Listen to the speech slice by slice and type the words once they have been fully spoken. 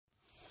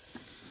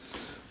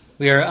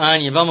We are on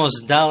Yevamos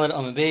Dalet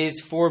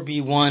Amabez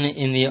 4b1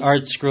 in the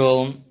Art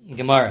Scroll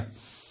Gemara.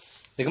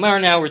 The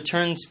Gemara now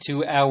returns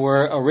to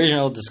our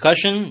original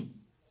discussion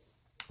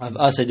of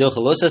Asay Docha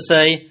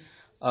Losasay,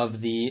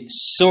 of the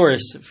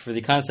source for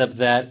the concept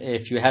that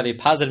if you have a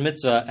positive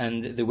mitzvah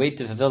and the way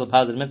to fulfill the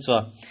positive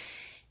mitzvah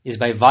is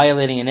by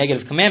violating a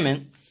negative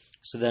commandment,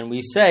 so then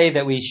we say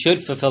that we should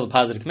fulfill the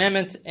positive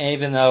commandment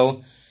even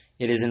though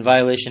it is in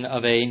violation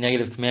of a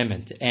negative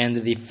commandment.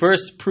 And the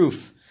first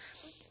proof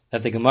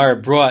that the Gemara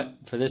brought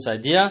for this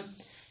idea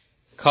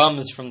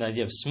comes from the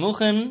idea of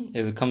smuchim.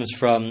 It comes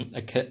from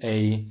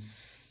an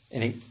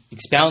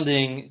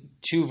expounding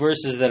two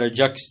verses that are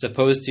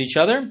juxtaposed to each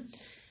other.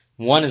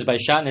 One is by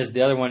shatnez,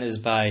 the other one is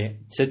by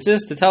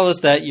tzitzis, to tell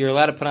us that you're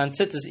allowed to put on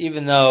tzitzis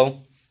even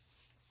though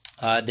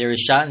there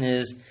is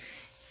shatnez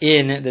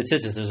in the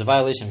tzitzis. There's a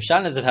violation of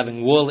shatnez of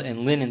having wool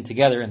and linen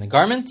together in the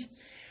garment.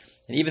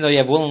 And even though you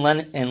have wool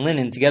and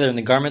linen together in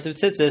the garment of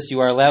tzitzis,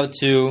 you are allowed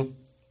to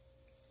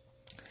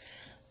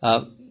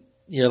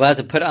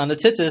put on the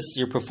tzitzis.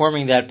 You're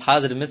performing that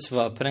positive mitzvah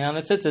of putting on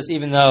the tzitzis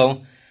even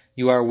though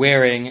you are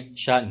wearing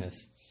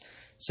shatnez.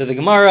 So the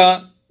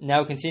Gemara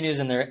now continues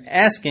and they're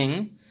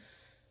asking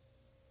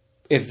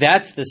if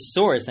that's the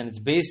source and it's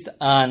based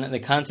on the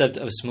concept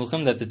of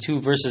smuchim, that the two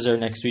verses are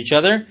next to each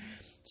other.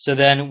 So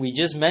then we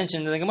just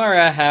mentioned in the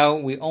Gemara how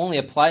we only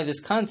apply this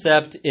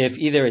concept if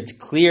either it's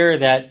clear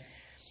that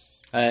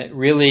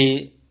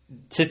really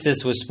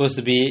tzitzis was supposed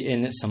to be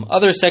in some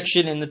other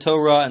section in the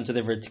Torah, and so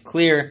therefore it's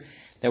clear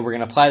that we're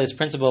going to apply this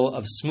principle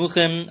of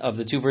smuchim, of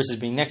the two verses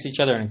being next to each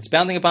other and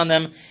expounding upon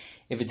them.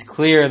 If it's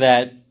clear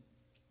that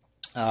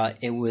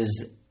it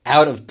was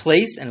out of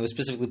place and it was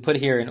specifically put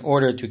here in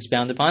order to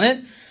expound upon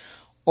it,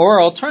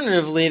 or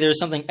alternatively there's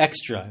something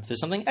extra. If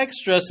there's something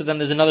extra, so then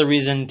there's another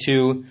reason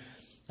to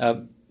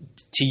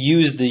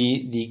use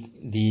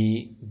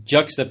the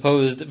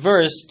juxtaposed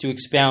verse to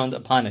expound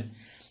upon it.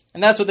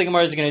 And that's what the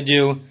Gemara is going to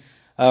do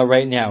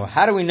right now.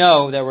 How do we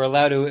know that we're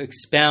allowed to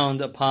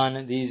expound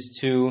upon these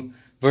two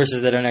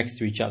verses that are next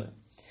to each other?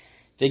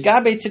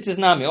 Vegabe tzitzis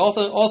nami,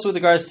 also with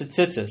regards to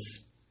tzitzis,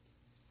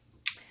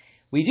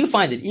 we do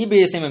find it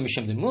ibayasema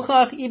mishum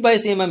demuchach,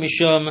 ibayasema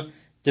mishum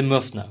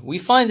demufna. We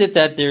find it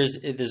that there's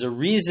a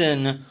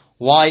reason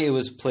why it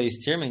was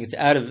placed here. I mean,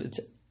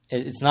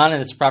 it's not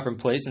in its proper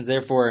place, and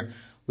therefore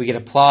we could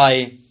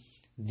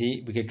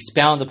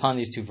expound upon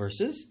these two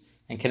verses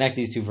and connect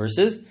these two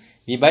verses.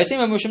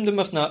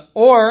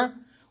 Or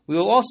we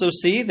will also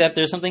see that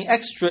there's something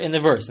extra in the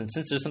verse, and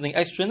since there's something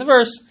extra in the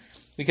verse,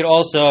 we could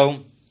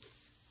also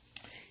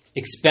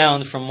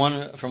expound from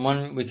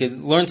one. We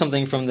could learn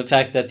something from the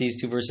fact that these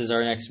two verses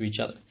are next to each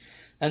other,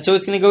 and so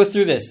it's going to go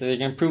through this. So they're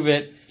going to prove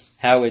it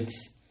how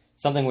it's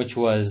something which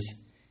was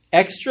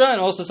extra,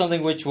 and also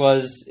something which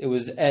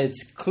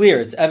it's clear,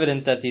 it's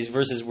evident that these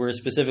verses were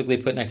specifically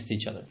put next to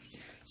each other.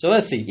 So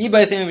let's see.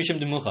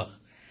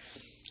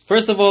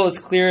 First of all, it's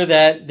clear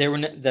that they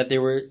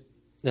were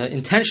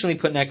intentionally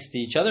put next to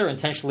each other,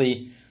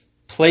 intentionally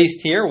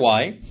placed here.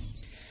 Why?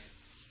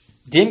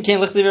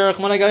 Tzitzis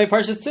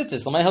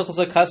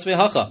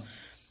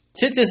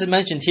is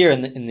mentioned here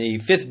in the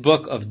fifth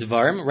book of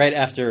Devarim, right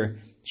after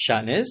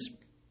Shatnez.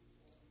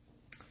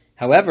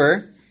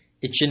 However,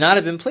 it should not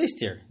have been placed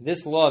here.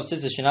 This law of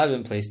tzitzis should not have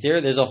been placed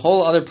here. There's a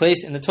whole other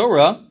place in the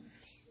Torah,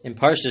 in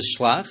Parshas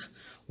Shlach,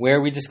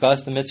 where we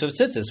discuss the mitzvah of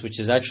tzitzis, which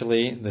is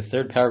actually the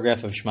third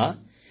paragraph of Shema.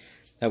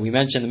 That we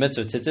mention the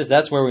mitzvah of tzitzis.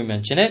 That's where we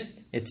mention it.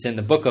 It's in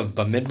the book of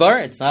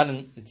Bamidbar. It's not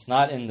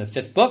in the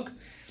fifth book.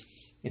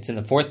 It's in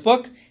the fourth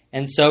book,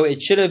 and so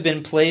it should have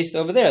been placed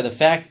over there. The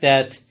fact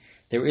that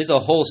there is a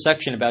whole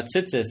section about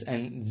tzitzis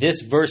and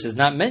this verse is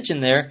not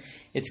mentioned there,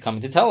 it's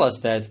coming to tell us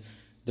that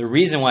the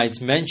reason why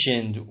it's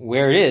mentioned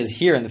where it is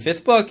here in the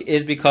fifth book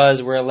is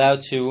because is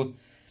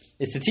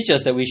to teach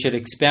us that we should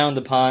expound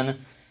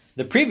upon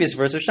the previous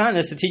verse of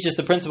Shatnez, to teach us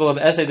the principle of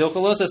Asay Docha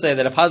Losasay,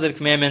 that a positive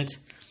commandment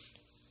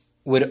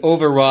would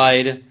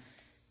override,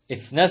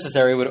 if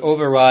necessary,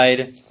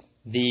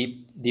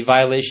 the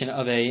violation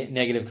of a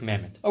negative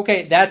commandment.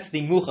 Okay, that's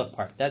the muchach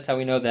part. That's how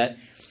we know that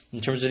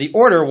in terms of the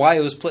order, why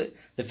it was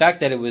the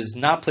fact that it was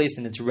not placed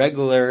in its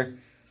regular,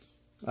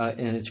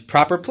 in its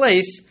proper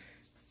place,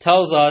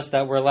 tells us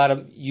that we're allowed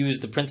to use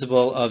the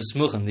principle of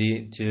smuchim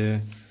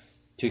to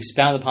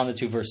expound upon the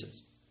two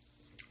verses.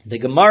 The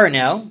Gemara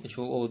now, which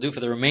we'll do for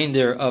the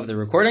remainder of the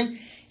recording,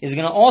 is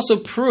going to also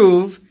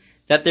prove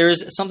that there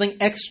is something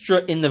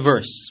extra in the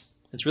verse.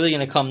 It's really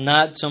going to come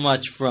not so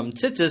much from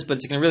tzitzis, but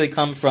it's going to really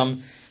come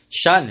from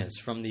shatnez,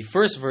 from the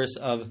first verse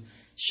of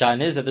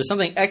shatnez, that there's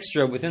something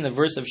extra within the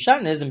verse of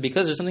shatnez, and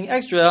because there's something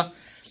extra,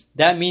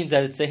 that means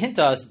that it's a hint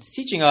to us, it's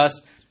teaching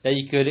us that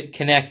you could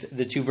connect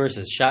the two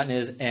verses,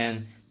 shatnez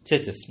and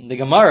tzitzis. The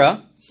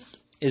Gemara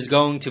is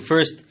going to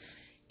first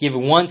give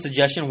one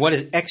suggestion, what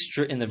is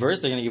extra in the verse.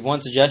 They're going to give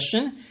one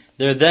suggestion,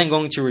 they're then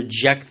going to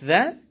reject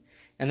that,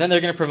 and then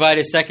they're going to provide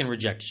a second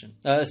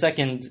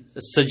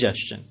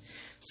suggestion.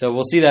 So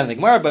we'll see that in the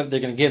Gemara, but they're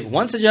going to give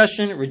one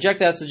suggestion, reject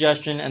that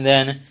suggestion, and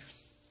then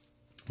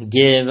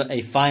give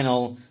a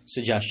final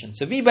suggestion.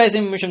 So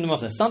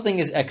something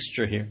is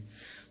extra here.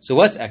 So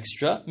what's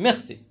extra?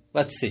 Michti.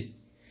 Let's see.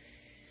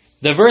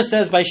 The verse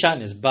says by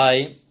Shatnez.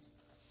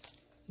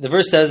 The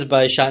verse says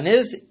by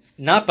Shatnez,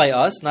 not by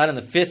us, not in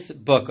the 5th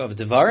book of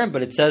Devarim,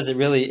 but it says it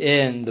really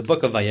in the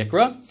book of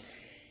Vayikra.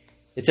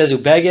 It says,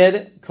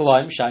 Ubeged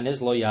kolaim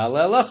Shatnez lo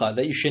ya'ale alecha,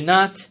 that you should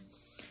not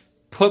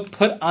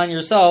put on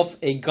yourself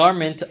a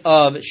garment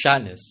of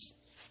Shatnez.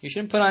 You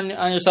shouldn't put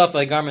on yourself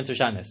a garment of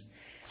Shatnez.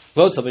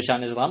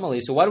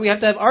 So why do we have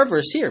to have our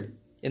verse here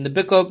in the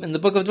book of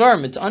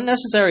Devarim? It's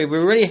unnecessary. We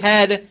already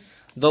had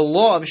the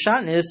law of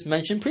Shatnez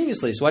mentioned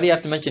previously. So why do you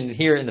have to mention it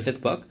here in the 5th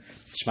book?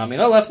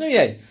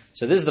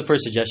 So this is the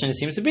first suggestion. It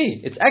seems to be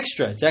it's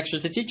extra. It's extra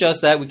to teach us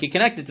that we can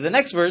connect it to the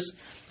next verse,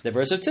 the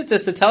verse of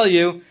Tzitzis, to tell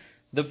you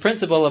the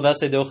principle of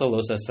Aseh Docha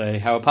Lo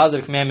Saseh, how a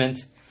positive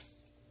commandment,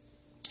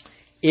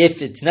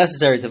 if it's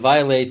necessary to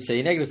violate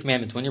a negative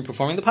commandment when you're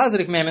performing the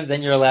positive commandment,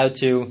 then you're allowed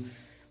to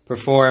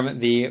perform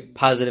the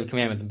positive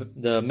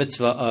commandment, the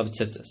mitzvah of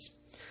Tzitzis.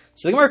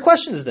 So the Gemara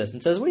questions this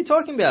and says, what are you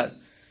talking about?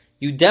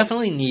 You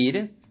definitely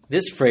need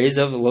this phrase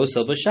of Lo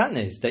Silba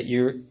Shatnez, that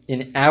you're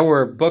in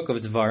our book of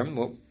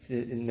Devarim,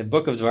 in the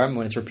book of Devarim,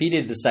 when it's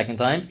repeated the second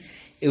time,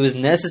 it was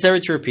necessary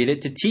to repeat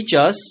it to teach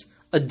us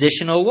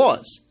additional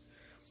laws.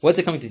 What's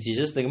it coming to teach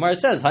us? The Gemara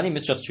says, Hani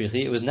mitzvah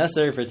tzrichi, it was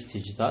necessary for it to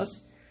teach it to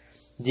us.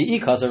 Di'i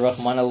kasa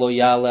rachmana lo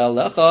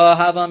ya'ale alecha,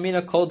 hava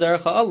mina kol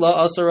derecha Allah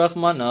asa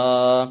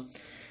rachmana,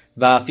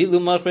 va'afilu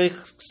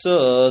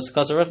machrichsus,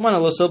 kasa rachmana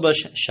lo silba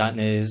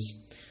shatnez,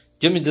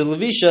 jumi de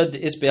levisha de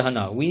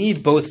isbehana. We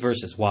need both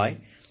verses. Why?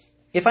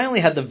 If I only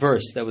had the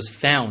verse that was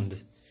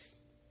found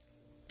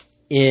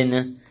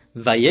in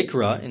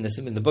Vayikra, in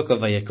the book of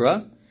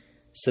Vayikra,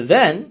 so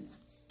then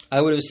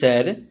I would have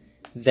said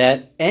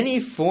that any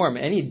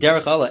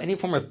derech Allah, any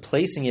form of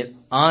placing it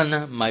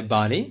on my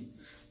body,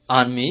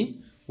 on me,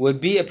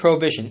 would be a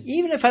prohibition,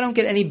 even if I don't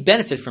get any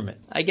benefit from it.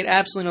 I get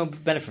absolutely no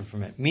benefit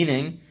from it,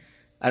 meaning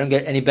I don't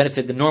get any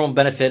benefit, the normal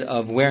benefit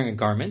of wearing a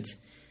garment.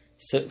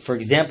 So, for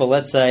example,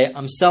 let's say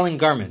I'm selling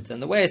garments,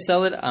 and the way I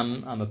sell it,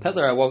 I'm a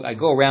peddler. I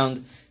go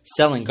around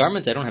selling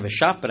garments. I don't have a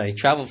shop, but I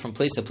travel from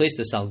place to place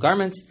to sell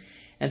garments.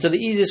 And so the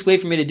easiest way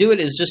for me to do it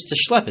is just to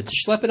schlep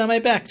it on my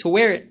back, to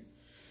wear it.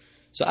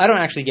 So I don't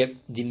actually get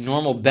the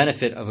normal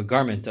benefit of a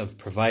garment of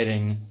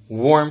providing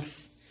warmth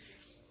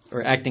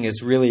or acting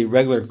as really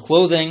regular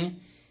clothing.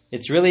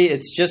 It's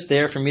just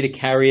there for me to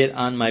carry it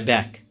on my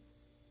back.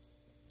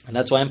 And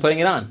that's why I'm putting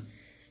it on.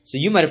 So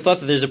you might have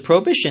thought that there's a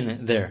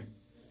prohibition there,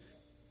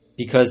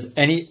 because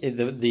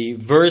the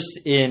verse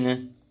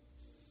in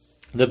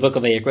the book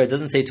of Vayikra, it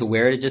doesn't say to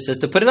wear it, it just says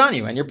to put it on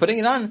you, and you're putting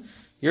it on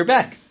your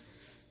back.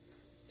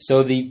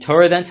 So the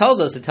Torah then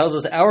tells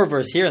us our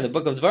verse here in the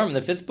book of Devarim, in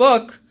the 5th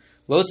book,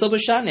 Lo Silba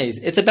Shatnez,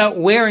 it's about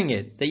wearing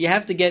it,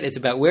 it's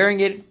about wearing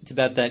it, it's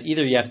about that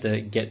either you have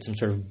to get some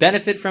sort of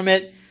benefit from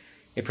it,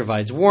 it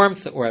provides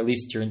warmth, or at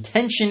least your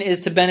intention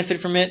is to benefit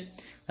from it.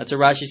 That's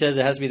what Rashi says,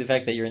 it has to be the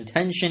fact that your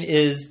intention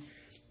is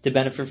to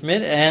benefit from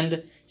it,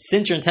 and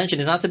since your intention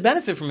is not to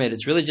benefit from it,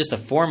 it's really just a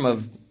form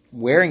of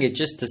wearing it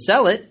just to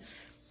sell it,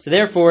 so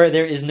therefore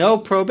there is no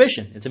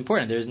prohibition. It's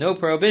important, there is no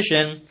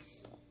prohibition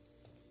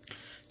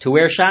to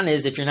wear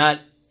shatnez if you're not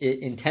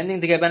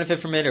intending to get benefit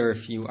from it, or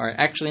if you are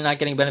actually not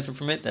getting benefit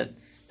from it.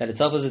 That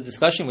itself is a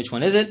discussion. Which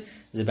one is it?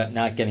 Is it about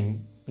not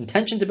getting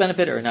intention to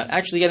benefit or not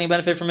actually getting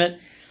benefit from it?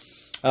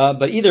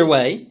 But either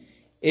way,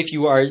 if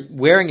you are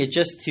wearing it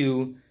just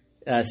to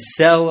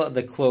sell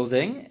the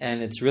clothing,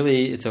 and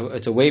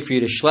it's a way for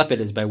you to schlep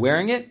it is by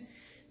wearing it,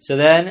 so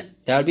then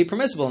that would be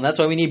permissible, and that's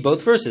why we need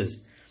both verses.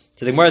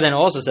 So the Gemara then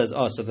also says,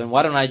 so then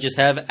why don't I just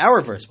have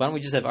our verse? Why don't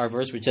we just have our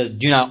verse which says,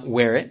 do not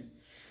wear it?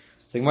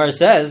 The Gemara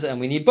says, and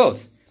we need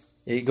both.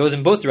 It goes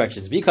in both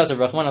directions. Because of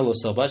Rahmana lo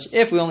silbash,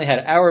 if we only had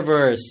our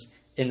verse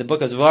in the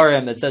book of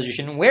Devarim that says you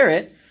shouldn't wear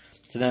it,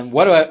 so then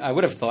what I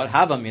would have thought,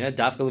 Havamina,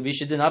 Dafka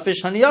Levisha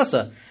Dinafish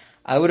Haniyasa.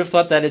 I would have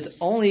thought that it's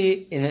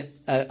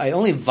I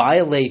only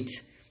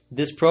violate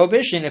this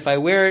prohibition if I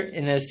wear it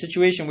in a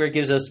situation where it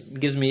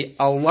gives me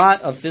a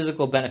lot of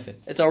physical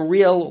benefit. It's a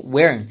real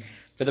wearing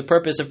for the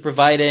purpose of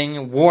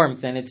providing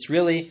warmth, and it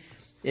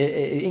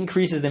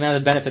increases the amount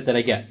of benefit that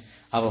I get.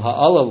 But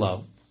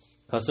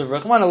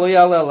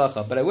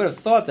I would have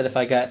thought that if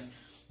I got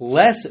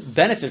less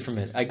benefit from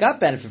it, I got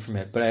benefit from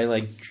it, but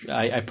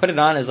I put it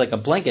on as like a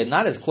blanket,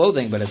 not as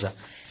clothing, but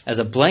as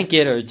a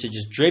blanket, or to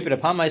just drape it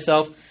upon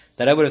myself,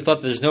 that I would have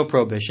thought that there's no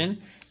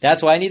prohibition.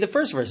 That's why I need the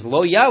first verse.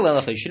 Lo ya'ale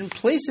alecha. You shouldn't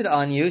place it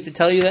on you to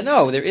tell you that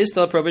no, there is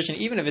still a prohibition,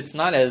 even if it's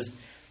not as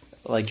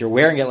like you're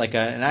wearing it like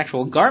an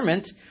actual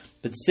garment.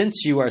 But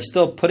since you are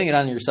still putting it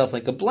on yourself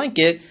like a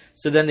blanket,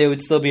 so then there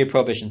would still be a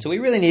prohibition. So we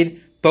really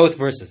need both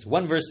verses.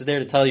 One verse is there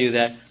to tell you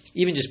that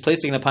even just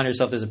placing it upon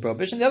yourself there's a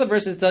prohibition. The other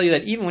verse is to tell you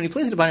that even when you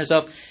place it upon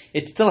yourself,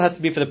 it still has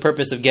to be for the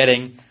purpose of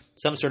getting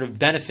some sort of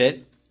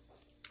benefit,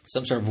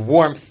 some sort of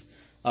warmth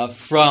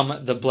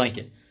from the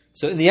blanket.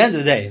 So in the end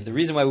of the day, the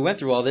reason why we went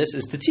through all this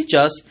is to teach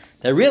us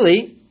that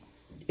really,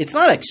 it's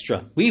not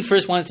extra. We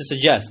first wanted to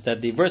suggest that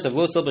the verse of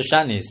Lo Silba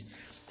Shatnez,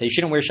 that you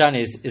shouldn't wear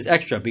shatnez, is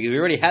extra, because we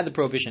already had the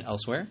prohibition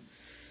elsewhere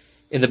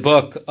in the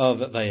book of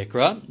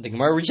Vayikra. The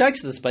Gemara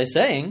rejects this by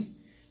saying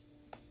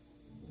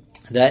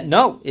that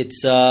no,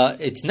 it's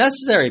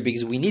necessary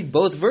because we need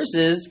both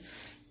verses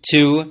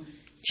to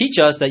teach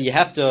us that you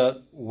have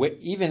to,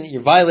 even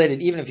you're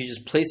violated even if you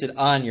just place it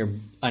on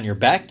your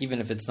back, even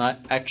if it's not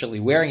actually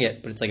wearing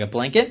it, but it's like a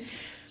blanket.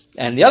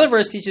 And the other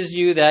verse teaches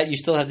you that you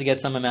still have to get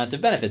some amount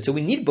of benefit. So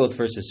we need both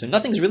verses. So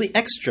nothing's really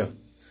extra.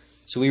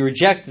 So we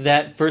reject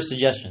that first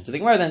suggestion. So the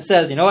Gemara then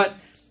says, you know what?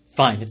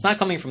 Fine. It's not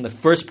coming from the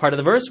first part of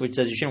the verse, which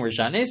says you shouldn't wear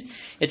shatnez.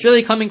 It's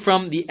really coming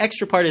from the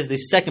extra part is the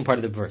second part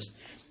of the verse.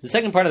 The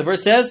second part of the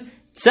verse says,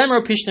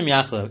 Tsemro pishtim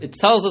yachlo. It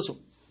tells us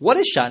what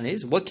is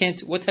shatnez, what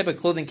type of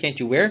clothing can't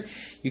you wear?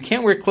 You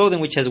can't wear clothing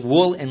which has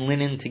wool and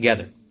linen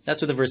together.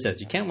 That's what the verse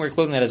says. You can't wear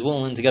clothing that has wool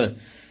and linen together.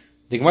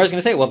 The Gemara is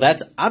going to say, well,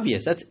 that's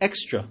obvious. That's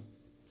extra.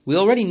 We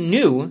already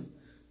knew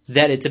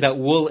that it's about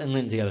wool and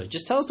linen together.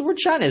 Just tell us the word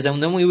shatnez,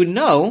 and then we would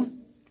know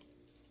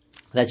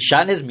that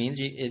shatnez means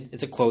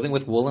it's a clothing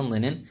with wool and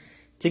linen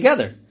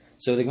together.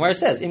 So the Gemara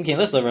says, why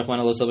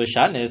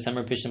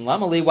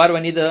do I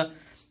need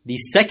the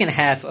second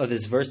half of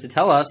this verse to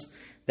tell us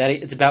that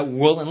it's about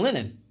wool and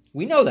linen?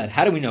 We know that.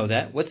 How do we know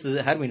that?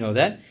 How do we know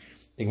that?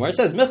 The Gemara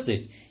says,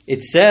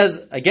 it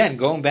says, again,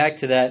 going back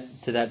to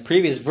that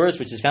previous verse,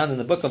 which is found in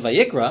the book of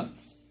Vayikra,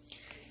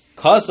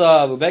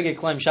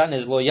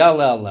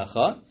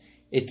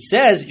 it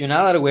says you're not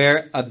allowed to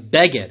wear a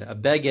beged. A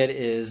beged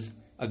is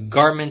a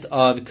garment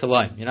of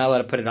kalaim. You're not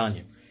allowed to put it on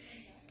you.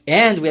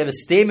 And we have a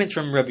statement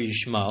from Rabbi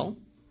Yishmael.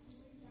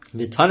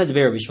 The Tana de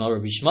Rabbi Yishmael.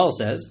 Rabbi Yishmael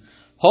says,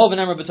 "Hol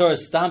v'namar b'torah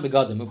stam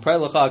begadim u'prei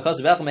l'cha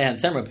akasav echel mehan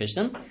temer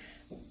upishtim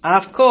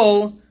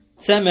afkol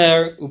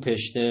temer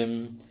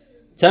upishtim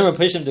temer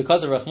upishtim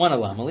dekasav rachman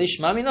alam alish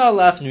mamina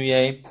laf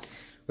nuye."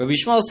 Rabbi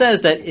Yishmael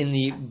says that in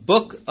the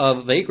book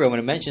of Vayikra, when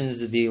it mentions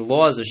the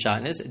laws of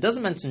shatnez, it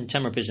doesn't mention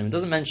temer upishtim. It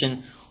doesn't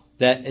mention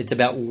that it's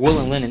about wool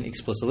and linen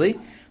explicitly.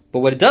 But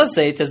what it does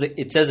say, it says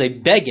a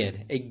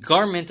beged, a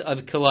garment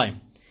of kalaim.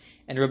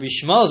 And Rabbi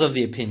Yishmael is of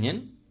the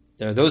opinion,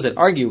 there are those that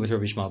argue with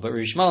Rabbi Yishmael, but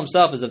Rabbi Yishmael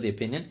himself is of the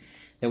opinion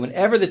that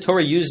whenever the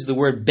Torah uses the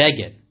word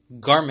beged,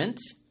 garment,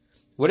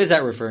 what is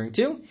that referring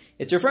to?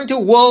 It's referring to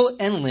wool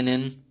and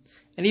linen.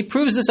 And he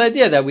proves this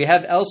idea that we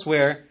have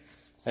elsewhere,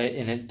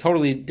 in a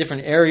totally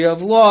different area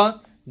of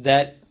law,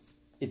 that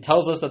it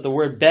tells us that the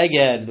word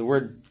beged, the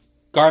word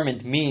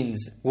garment,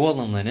 means wool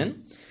and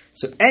linen.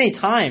 So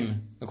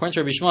anytime, according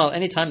to Rabbi Yishmael,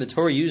 anytime the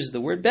Torah uses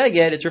the word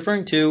beged, it's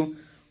referring to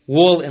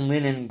wool and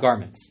linen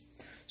garments.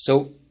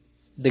 So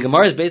the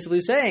Gemara is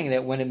basically saying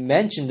that when it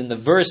mentioned in the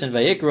verse in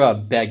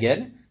Vayikra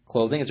beged,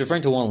 clothing, it's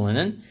referring to wool and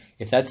linen.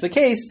 If that's the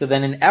case, so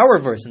then in our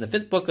verse, in the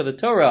 5th book of the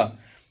Torah,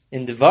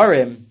 in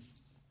Devarim,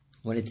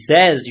 when it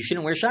says you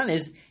shouldn't wear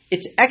shatnez,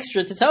 it's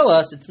extra to tell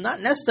us, it's not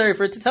necessary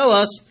for it to tell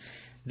us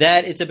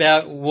that it's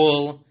about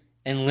wool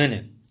and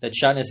linen, that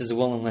shatnez is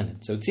wool and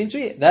linen. So it seems to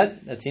be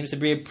that seems to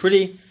be a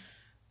pretty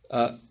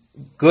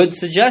good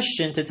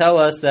suggestion to tell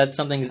us that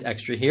something's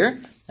extra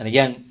here. And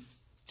again,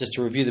 just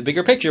to review the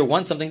bigger picture,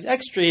 once something's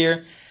extra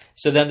here,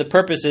 so then the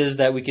purpose is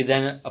that we could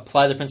then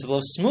apply the principle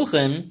of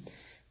smuchim,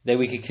 that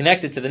we could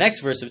connect it to the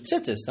next verse of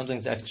tzitzis.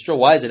 Something's extra.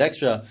 Why is it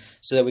extra?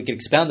 So that we could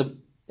expound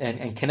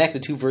and connect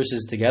the two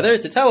verses together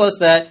to tell us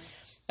that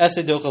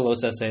esed docha lo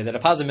saseh, that a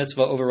positive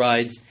mitzvah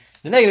overrides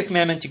the negative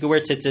commandment. You could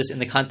wear tzitzis in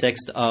the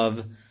context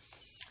of,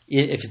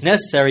 if it's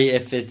necessary,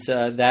 if it's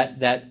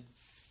that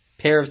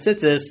pair of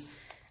tzitzis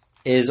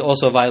is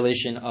also a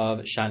violation of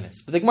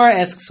shatnez. But the Gemara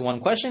asks one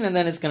question, and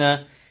then it's going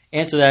to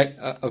answer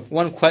that.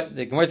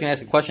 The Gemara is going to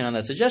ask a question on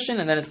that suggestion,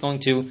 and then it's going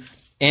to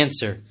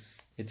answer.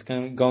 It's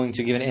going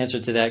to give an answer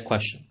to that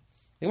question.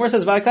 The Gemara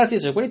says, "What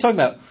are you talking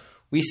about?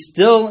 We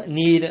still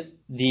need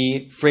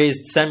the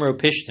phrase tsemro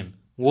pishtim,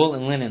 wool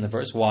and linen in the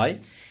verse.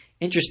 Why?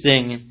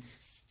 Interesting.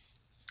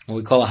 What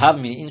we call a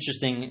havmi.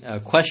 Interesting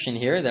question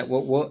here. That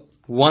what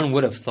one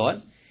would have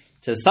thought."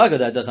 It says,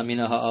 "Sagada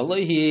dechamina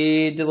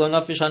ha'alohi dilo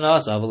nafish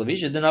hanasa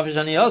v'levisha denafish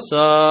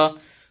haniyasa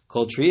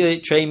kol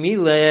trei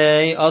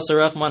mile asa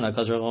rachmana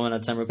kaz rachmana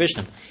tsemro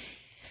pishtim."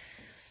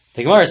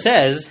 The Gemara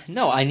says,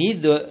 no, I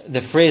need the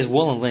phrase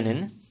wool and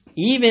linen,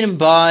 even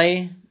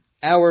by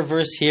our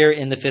verse here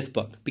in the 5th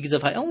book. Because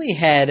if I only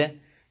had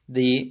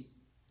the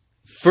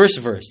first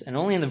verse, and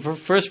only in the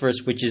first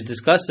verse, which is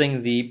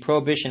discussing the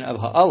prohibition of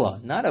ha'ala,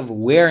 not of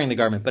wearing the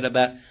garment, but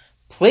about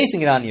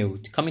placing it on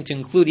you, coming to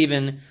include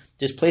even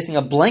just placing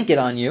a blanket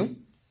on you.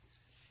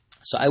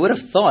 So I would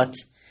have thought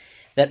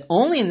that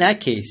only in that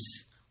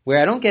case, where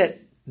I don't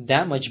get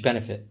that much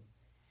benefit,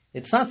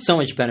 it's not so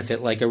much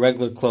benefit like a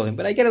regular clothing,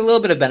 but I get a little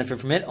bit of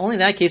benefit from it. Only in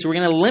that case, we're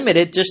going to limit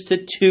it just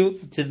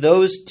to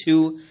those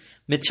two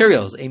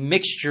materials, a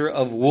mixture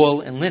of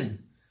wool and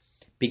linen,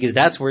 because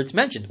that's where it's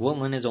mentioned. Wool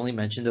and linen is only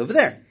mentioned over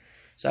there.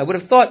 So I would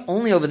have thought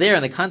only over there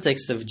in the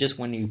context of just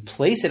when you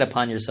place it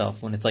upon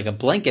yourself, when it's like a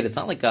blanket, it's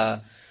not like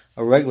a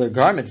regular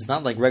garment, it's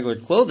not like regular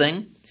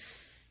clothing.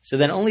 So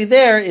then only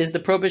there is the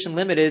prohibition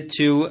limited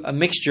to a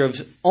mixture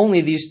of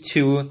only these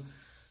two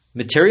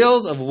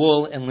materials of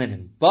wool and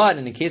linen. But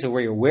in the case of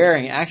where you're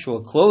wearing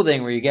actual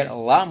clothing, where you get a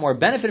lot more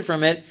benefit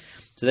from it,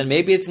 so then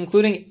maybe it's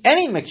including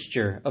any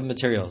mixture of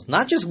materials,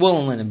 not just wool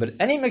and linen, but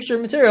any mixture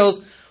of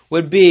materials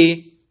would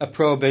be a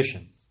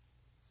prohibition.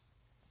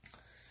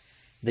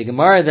 The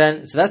Gemara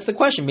then, so that's the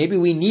question. Maybe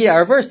we need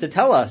our verse to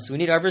tell us. We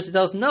need our verse to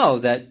tell us, no,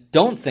 that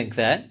don't think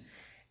that.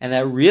 And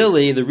that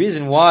really the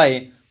reason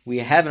why we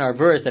have in our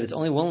verse that it's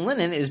only wool and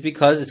linen is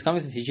because it's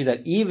coming to teach you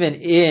that even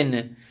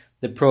in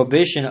the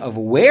prohibition of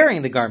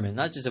wearing the garment,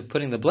 not just of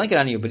putting the blanket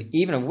on you, but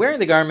even of wearing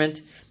the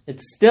garment,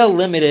 it's still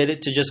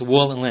limited to just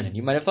wool and linen.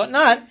 You might have thought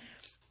not.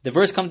 The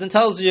verse comes and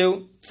tells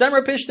you,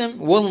 Samar Pishtim,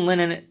 wool and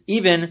linen,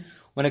 even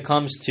when it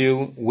comes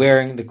to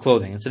wearing the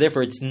clothing. And so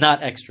therefore it's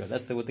not extra.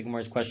 That's what the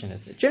Gemara's question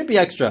is. It shouldn't be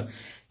extra.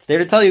 It's there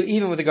to tell you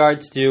even with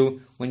regards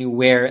to when you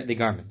wear the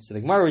garment. So the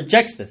Gemara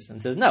rejects this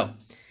and says no.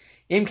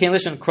 It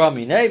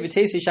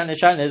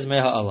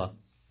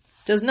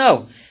says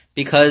no,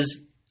 because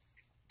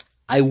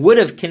I would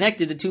have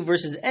connected the two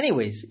verses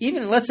anyways.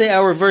 Even, let's say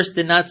our verse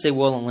did not say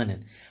wool and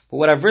linen. But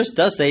what our verse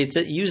does say,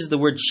 it uses the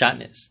word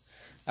shatnez.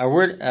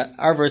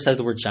 Our verse has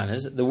the word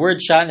shatnez. The word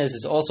shatnez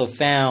is also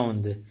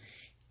found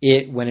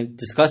when it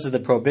discusses the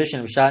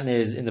prohibition of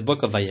shatnez in the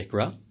book of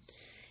Vayikra.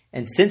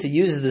 And since it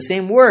uses the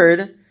same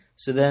word,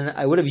 so then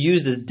I would have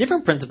used a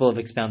different principle of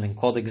expounding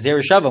called the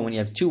Gzeir Shava. When you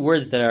have two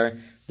words that are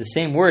the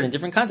same word in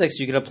different contexts,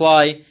 you could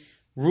apply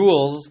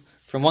rules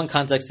from one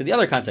context to the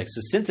other context.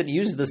 So since it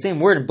uses the same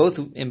word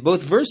in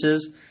both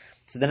verses,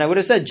 so then I would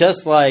have said,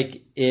 just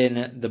like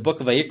in the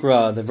book of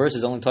Vayikra, the verse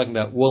is only talking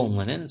about wool and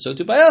linen, so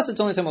too by us it's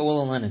only talking about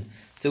wool and linen.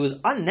 So it was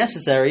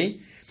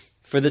unnecessary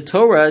for the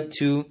Torah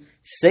to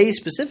say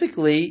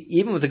specifically,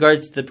 even with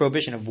regards to the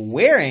prohibition of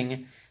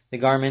wearing the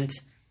garment,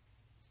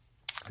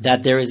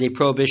 that there is a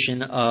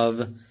prohibition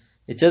of.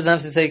 It doesn't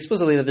have to say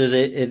explicitly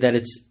that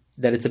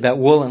it's about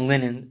wool and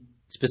linen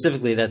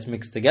specifically that's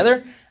mixed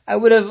together. I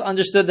would have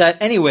understood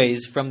that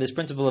anyways from this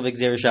principle of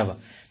Gzeir Shava.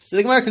 So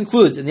the Gemara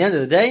concludes, in the end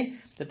of the day,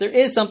 that there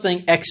is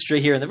something extra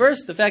here in the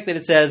verse. The fact that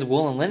it says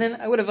wool and linen,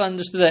 I would have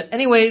understood that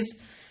anyways,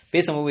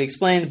 based on what we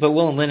explained, but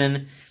wool and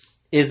linen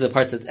is the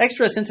part that's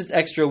extra. Since it's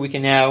extra, we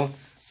can now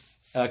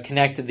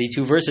connect the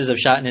two verses of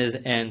shatnez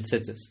and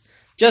tzitzis.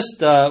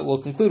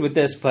 We'll conclude with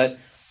this, but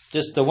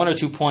just one or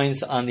 2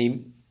 points on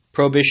the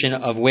prohibition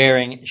of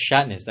wearing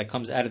shatnez that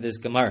comes out of this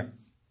Gemara.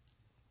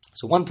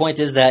 So one point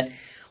is that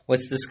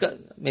what's discussed,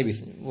 maybe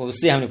we'll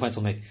see how many points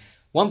we'll make.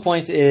 One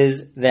point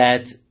is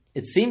that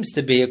it seems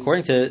to be,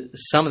 according to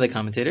some of the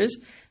commentators,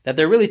 that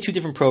there are really two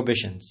different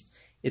prohibitions.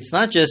 It's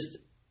not just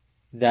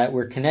that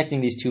we're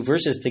connecting these two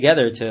verses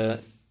together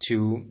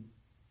to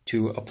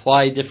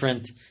apply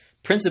different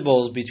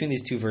principles between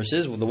these two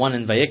verses, the one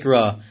in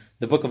Vayikra,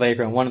 the book of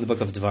Vayikra, and one in the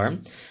book of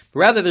Devarim, but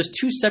rather there's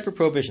two separate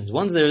prohibitions.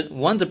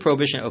 One's a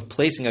prohibition of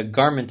placing a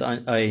garment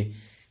on a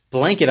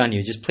blanket on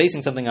you, just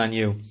placing something on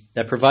you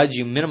that provides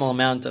you minimal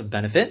amount of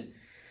benefit.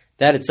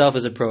 That itself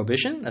is a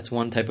prohibition. That's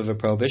one type of a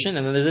prohibition.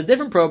 And then there's a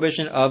different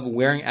prohibition of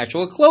wearing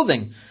actual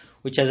clothing,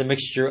 which has a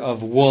mixture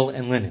of wool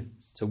and linen.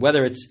 So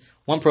whether it's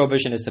one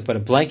prohibition is to put a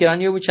blanket on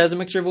you, which has a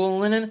mixture of wool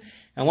and linen,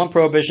 and one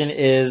prohibition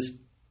is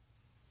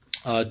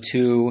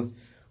to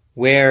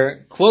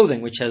wear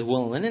clothing, which has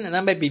wool and linen, and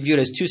that might be viewed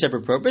as two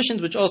separate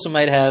prohibitions, which also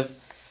might have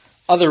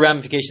other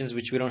ramifications,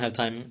 which we don't have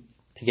time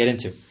to get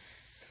into.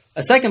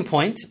 A second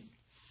point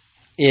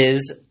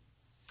is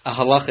a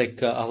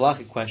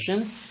halachic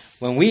question.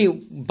 When we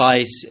buy,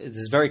 this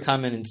is very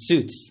common in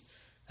suits,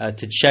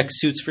 to check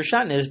suits for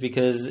shatnez,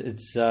 because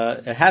it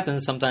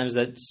happens sometimes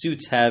that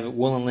suits have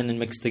wool and linen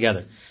mixed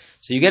together.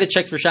 So you get it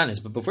checked for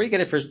shatnez, but before you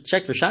get it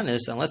checked for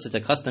shatnez, unless it's a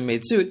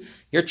custom-made suit,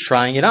 you're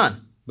trying it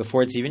on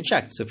before it's even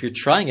checked. So if you're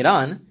trying it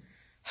on,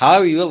 how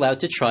are you allowed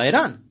to try it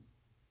on?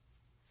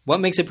 What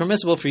makes it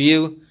permissible for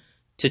you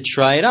to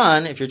try it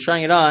on? If you're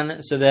trying it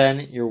on, so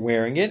then you're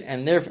wearing it,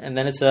 and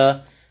then it's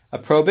a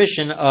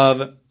prohibition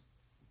of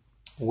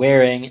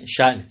wearing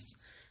shatnez.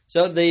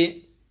 So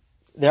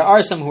there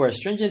are some who are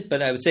stringent,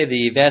 but I would say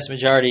the vast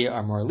majority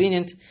are more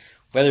lenient,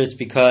 whether it's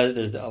because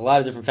there's a lot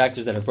of different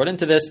factors that are brought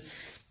into this,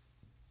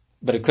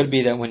 but it could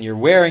be that when you're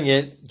wearing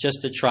it,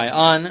 just to try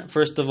on,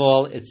 first of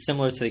all, it's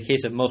similar to the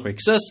case of mochrik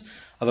sus,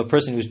 of a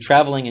person who's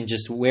traveling and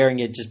just wearing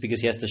it just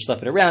because he has to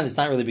schlep it around. It's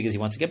not really because he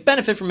wants to get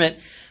benefit from it,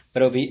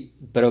 but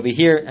over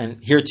here,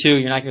 and here too,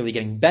 you're not really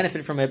getting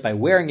benefit from it by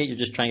wearing it. You're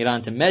just trying it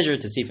on to measure,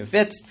 to see if it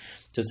fits.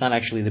 So it's not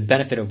actually the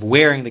benefit of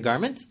wearing the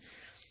garment.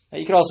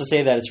 You could also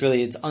say that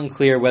it's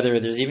unclear whether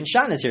there's even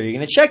shatnez here. You're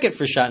going to check it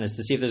for shatnez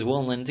to see if there's wool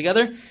and linen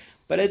together,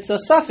 but it's a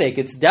suffix.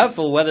 It's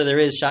doubtful whether there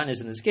is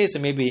shatnez in this case,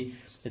 and maybe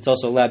it's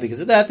also allowed because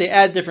of that. They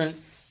add different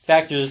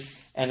factors,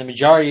 and the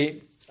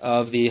majority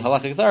of the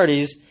halachic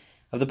authorities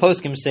of the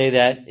poskim say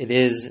that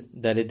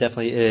it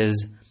definitely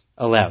is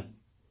allowed.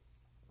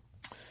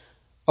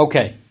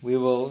 Okay, we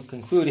will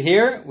conclude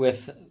here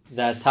with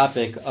that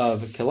topic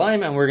of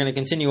kilayim, and we're going to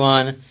continue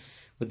on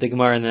with the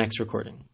Gemara in the next recording.